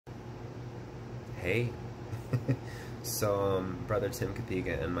Hey. So Brother Tim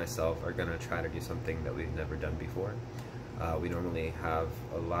Kapiga and myself are going to try to do something that we've never done before. We normally have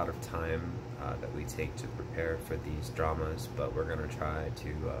a lot of time that we take to prepare for these dramas, but we're going to try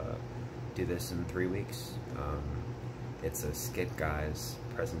to do this in 3 weeks. It's a skit guys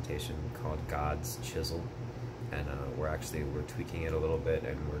presentation called God's Chisel, and we're tweaking it a little bit,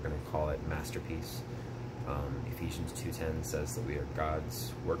 and we're going to call it Masterpiece. Ephesians 2:10 says that we are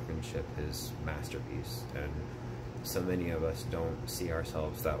God's workmanship, his masterpiece, and so many of us don't see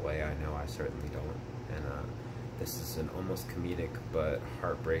ourselves that way. I know I certainly don't, and this is an almost comedic but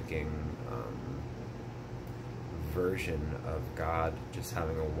heartbreaking version of God just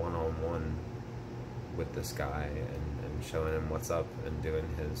having a one-on-one with this guy and showing him what's up and doing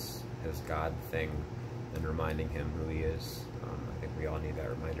his God thing and reminding him who he is. I think we all need that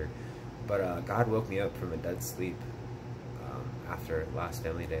reminder. But God woke me up from a dead sleep after last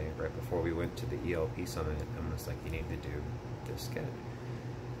family day, right before we went to the ELP summit, and was like, you need to do this skit.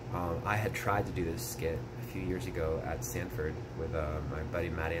 I had tried to do this skit a few years ago at Stanford with my buddy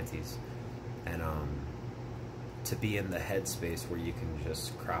Matt Antes, and to be in the headspace where you can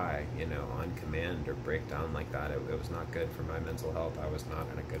just cry, you know, on command or break down like that, it was not good for my mental health. I was not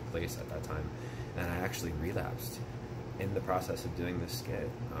in a good place at that time, and I actually relapsed in the process of doing this skit.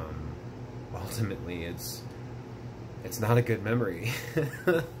 Ultimately, it's not a good memory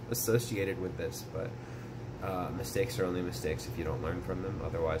associated with this, but mistakes are only mistakes if you don't learn from them.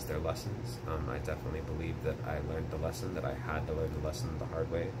 Otherwise, they're lessons. I definitely believe that I learned the lesson, that I had to learn the lesson the hard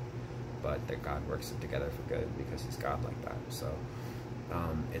way, but that God works it together for good because he's God like that. So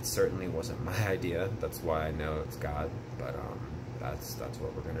it certainly wasn't my idea. That's why I know it's God, but that's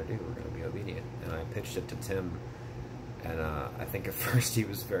what we're going to do. We're going to be obedient. And I pitched it to Tim, and I think at first he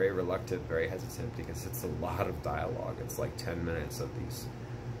was very reluctant, very hesitant, because it's a lot of dialogue. It's like 10 minutes of these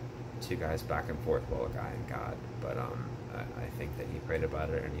two guys back and forth, well, a guy and God. But I think that he prayed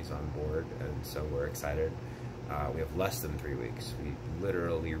about it and he's on board, and so we're excited. We have less than 3 weeks. We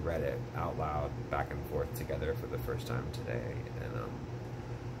literally read it out loud, back and forth together for the first time today, and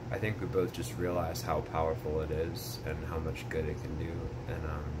I think we both just realize how powerful it is and how much good it can do, and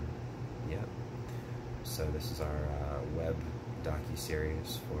yeah. So this is our web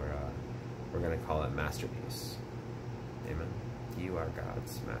docu-series for, we're going to call it Masterpiece. Amen. You are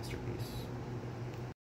God's masterpiece.